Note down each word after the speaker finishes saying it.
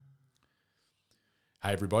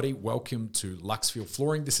Hey everybody, welcome to Luxfeel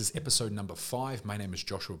Flooring. This is episode number 5. My name is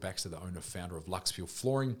Joshua Baxter, the owner, founder of Luxfeel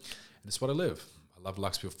Flooring, and it's what I live. I love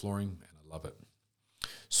Luxfeel Flooring and I love it.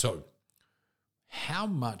 So, how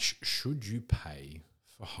much should you pay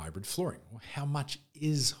for hybrid flooring? Or how much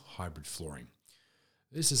is hybrid flooring?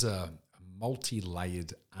 This is a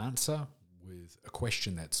multi-layered answer with a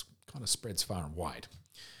question that's kind of spreads far and wide.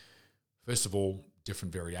 First of all,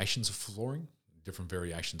 different variations of flooring, different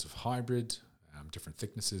variations of hybrid, different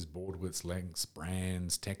thicknesses, board widths, lengths,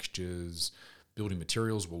 brands, textures, building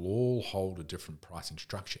materials will all hold a different pricing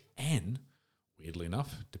structure and, weirdly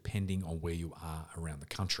enough, depending on where you are around the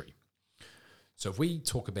country. So if we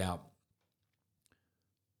talk about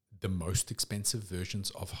the most expensive versions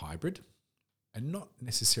of hybrid and not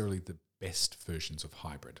necessarily the best versions of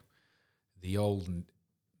hybrid, the old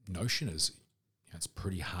notion is it's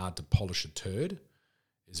pretty hard to polish a turd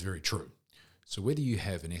is very true. So whether you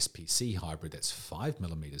have an SPC hybrid that's 5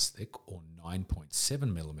 millimeters thick or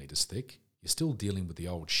 9.7 millimeters thick, you're still dealing with the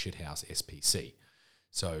old shithouse SPC.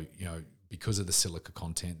 So, because of the silica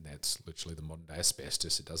content, that's literally the modern day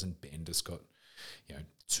asbestos. It doesn't bend. It's got,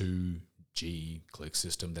 2G click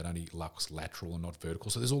system that only lux lateral and not vertical.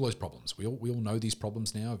 So there's all those problems. We all know these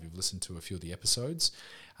problems now if you've listened to a few of the episodes,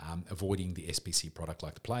 avoiding the SPC product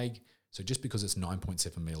like the plague. So just because it's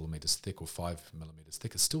 9.7 millimeters thick or 5 millimeters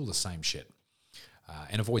thick, it's still the same shit.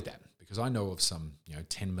 And avoid that, because I know of some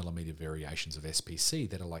 10 millimeter variations of SPC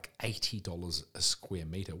that are like $80 a square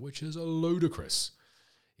meter, which is ludicrous.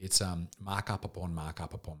 It's markup upon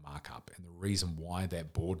markup upon markup. And the reason why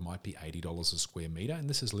that board might be $80 a square meter, and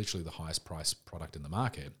this is literally the highest price product in the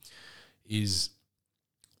market, is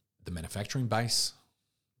the manufacturing base,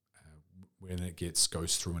 when it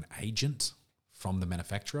goes through an agent from the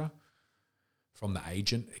manufacturer. From the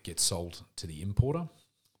agent, it gets sold to the importer.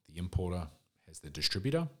 The importer has the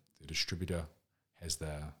distributor. The distributor has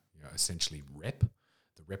the essentially rep.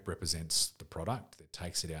 The rep represents the product that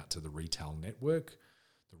takes it out to the retail network.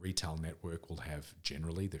 The retail network will have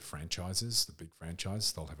generally the franchises, the big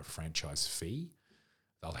franchise. They'll have a franchise fee.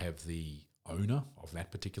 They'll have the owner of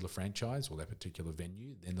that particular franchise or that particular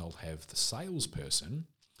venue. Then they'll have the salesperson,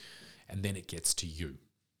 and then it gets to you,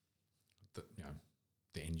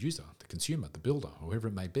 the end user, the consumer, the builder, whoever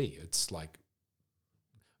it may be. It's like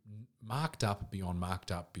marked up beyond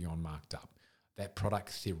marked up beyond marked up. That product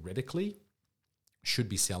theoretically should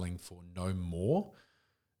be selling for no more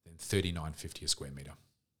than $39.50 a square meter.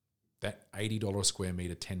 That $80 a square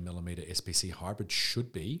meter 10 millimeter SPC hybrid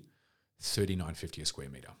should be $39.50 a square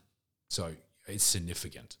meter. So it's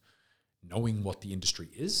significant. Knowing what the industry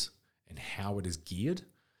is and how it is geared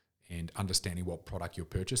and understanding what product you're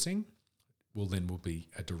purchasing will be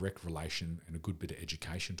a direct relation and a good bit of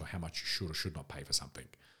education to how much you should or should not pay for something.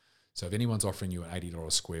 So if anyone's offering you an $80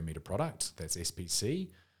 square meter product that's SPC,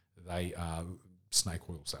 they are snake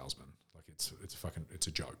oil salesmen. Like it's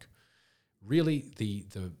a joke. Really, the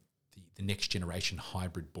next generation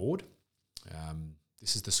hybrid board,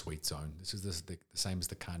 this is the sweet zone. This is the same as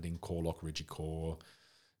the Condensed core, Klock Ridge core,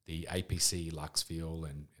 the APC, Luxfeel,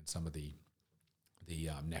 and some of the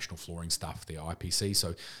national flooring stuff, the IPC.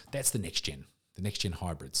 So that's the next gen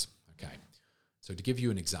hybrids. Okay. So to give you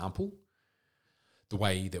an example, the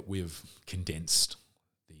way that we've condensed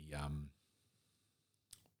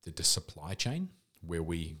the supply chain, where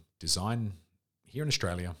we design here in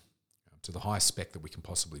Australia to the highest spec that we can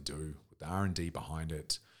possibly do with the R&D behind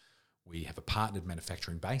it. We have a partnered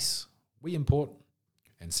manufacturing base. We import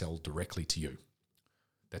and sell directly to you.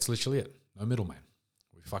 That's literally it. No middleman.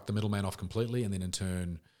 We fuck the middleman off completely, and then in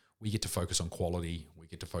turn, we get to focus on quality. We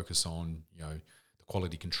get to focus on the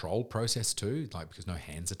quality control process too, because no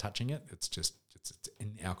hands are touching it. It's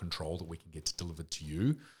in our control that we can get it delivered to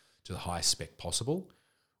you to the highest spec possible.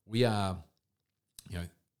 We are,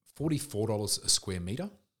 $44 a square meter.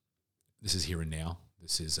 This is here and now.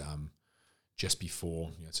 This is just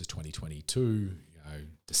before, this is 2022,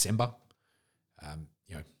 December.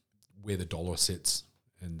 Where the dollar sits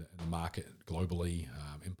in the market globally,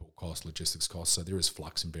 import costs, logistics costs. So there is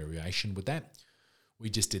flux and variation with that. We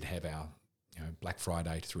just did have our Black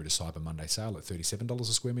Friday through to Cyber Monday sale at $37 a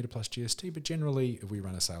square meter plus GST. But generally, if we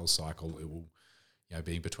run a sales cycle, it will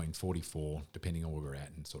be between $44, depending on where we're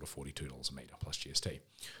at, and sort of $42 a meter plus GST.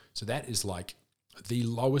 So that is like the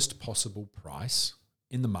lowest possible price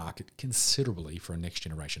in the market considerably for a next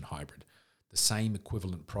generation hybrid. The same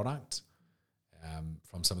equivalent product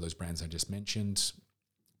from some of those brands I just mentioned,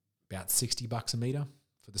 about $60 a meter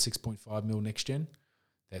for the 6.5 mil next gen.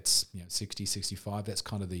 That's 60, 65. That's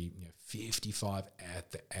kind of the 55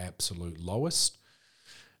 at the absolute lowest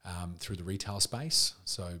through the retail space.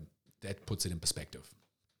 So that puts it in perspective.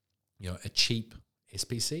 A cheap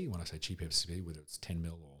SPC. When I say cheap SPC, whether it's 10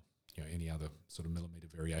 mil or any other sort of millimeter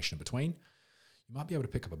variation in between, you might be able to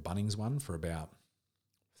pick up a Bunnings one for about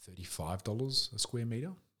 $35 a square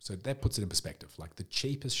meter. So that puts it in perspective. Like the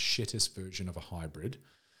cheapest, shittest version of a hybrid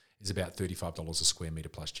is about $35 a square meter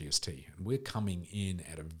plus GST. And we're coming in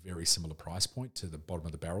at a very similar price point to the bottom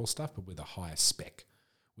of the barrel stuff, but with a higher spec,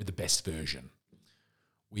 with the best version.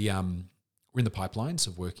 We're in the pipelines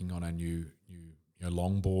of working on our new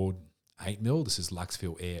longboard 8 mil. This is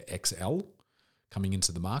Luxfeel Air XL coming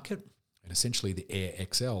into the market. And essentially the Air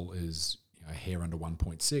XL is a hair under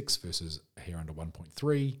 1.6 versus a hair under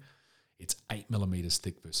 1.3. It's 8 millimeters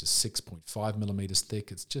thick versus 6.5 millimeters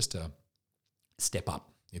thick. It's just a step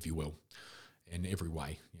up, if you will, in every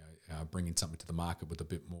way. Bringing something to the market with a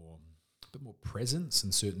bit more presence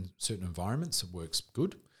in certain environments. It works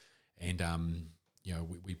good, and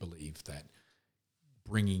we believe that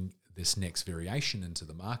bringing this next variation into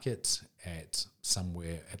the market at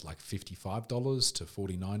somewhere at like $55 to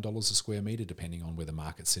 $49 a square meter, depending on where the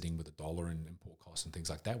market's sitting with the dollar and import costs and things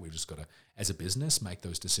like that. We've just got to, as a business, make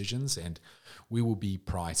those decisions, and we will be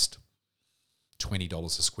priced $20 a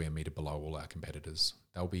square meter below all our competitors.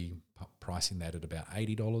 They'll be pricing that at about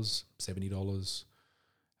 $80, $70.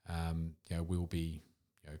 We'll be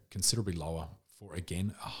considerably lower for,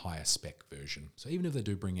 again, a higher spec version. So even if they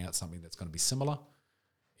do bring out something that's going to be similar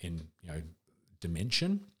in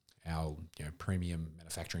dimension, our premium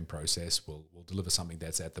manufacturing process will deliver something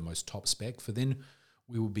that's at the most top spec. For then,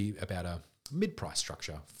 we will be about a mid-price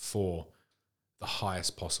structure for the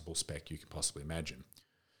highest possible spec you can possibly imagine.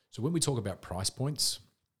 So when we talk about price points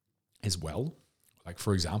as well, like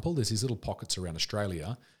for example, there's these little pockets around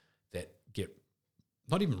Australia that get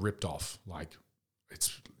not even ripped off, like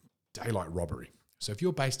it's daylight robbery. So if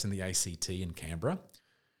you're based in the ACT in Canberra,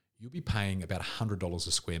 you'll be paying about $100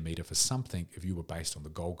 a square metre for something if you were based on the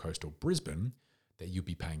Gold Coast or Brisbane that you'd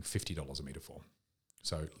be paying $50 a metre for.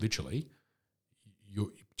 So literally,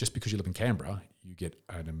 just because you live in Canberra, you get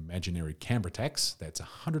an imaginary Canberra tax that's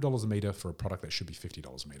 $100 a metre for a product that should be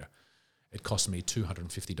 $50 a metre. It cost me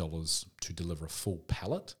 $250 to deliver a full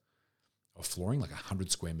pallet of flooring, like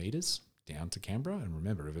 100 square metres down to Canberra. And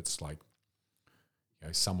remember, if it's like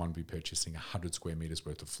someone will be purchasing 100 square metres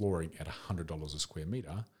worth of flooring at $100 a square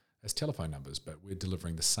metre, as telephone numbers, but we're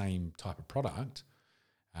delivering the same type of product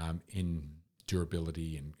in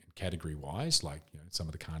durability and category-wise, like some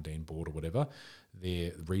of the condensed board or whatever.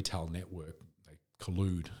 Their retail network, they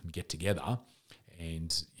collude and get together,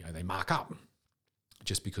 and they mark up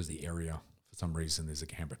just because the area, for some reason, there's a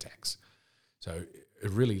Canberra tax. So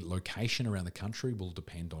really, location around the country will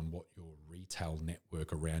depend on what your retail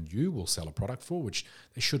network around you will sell a product for, which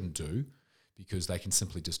they shouldn't do, because they can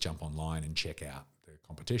simply just jump online and check out the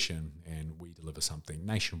competition, and we deliver something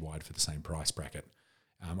nationwide for the same price bracket.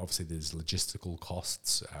 Obviously, there's logistical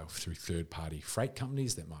costs through third-party freight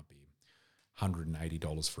companies that might be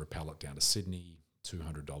 $180 for a pallet down to Sydney,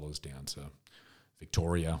 $200 down to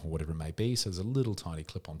Victoria or whatever it may be. So there's a little tiny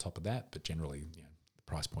clip on top of that, but generally, the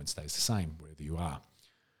price point stays the same wherever you are.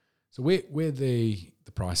 So where the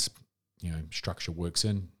price structure works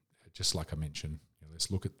in, just like I mentioned,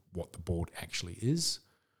 let's look at what the board actually is.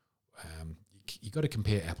 You got to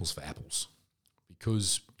compare apples for apples,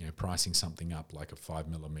 because pricing something up like a 5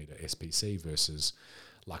 millimeter SPC versus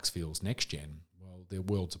Luxfeel's next gen, well, they're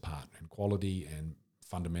worlds apart in quality and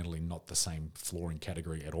fundamentally not the same flooring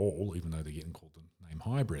category at all, even though they're getting called the name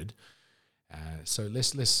hybrid. So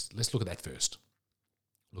let's look at that first.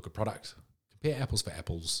 Look at product. Compare apples for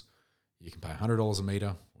apples. You can pay $100 a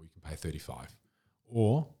metre, or you can pay $35.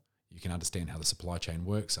 Or you can understand how the supply chain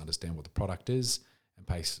works, understand what the product is, and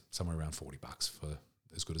pay somewhere around $40 for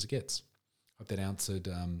as good as it gets. Hope that answered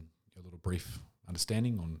a little brief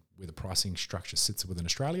understanding on where the pricing structure sits within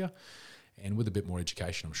Australia. And with a bit more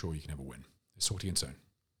education, I'm sure you can have a win. Let's talk to you again soon.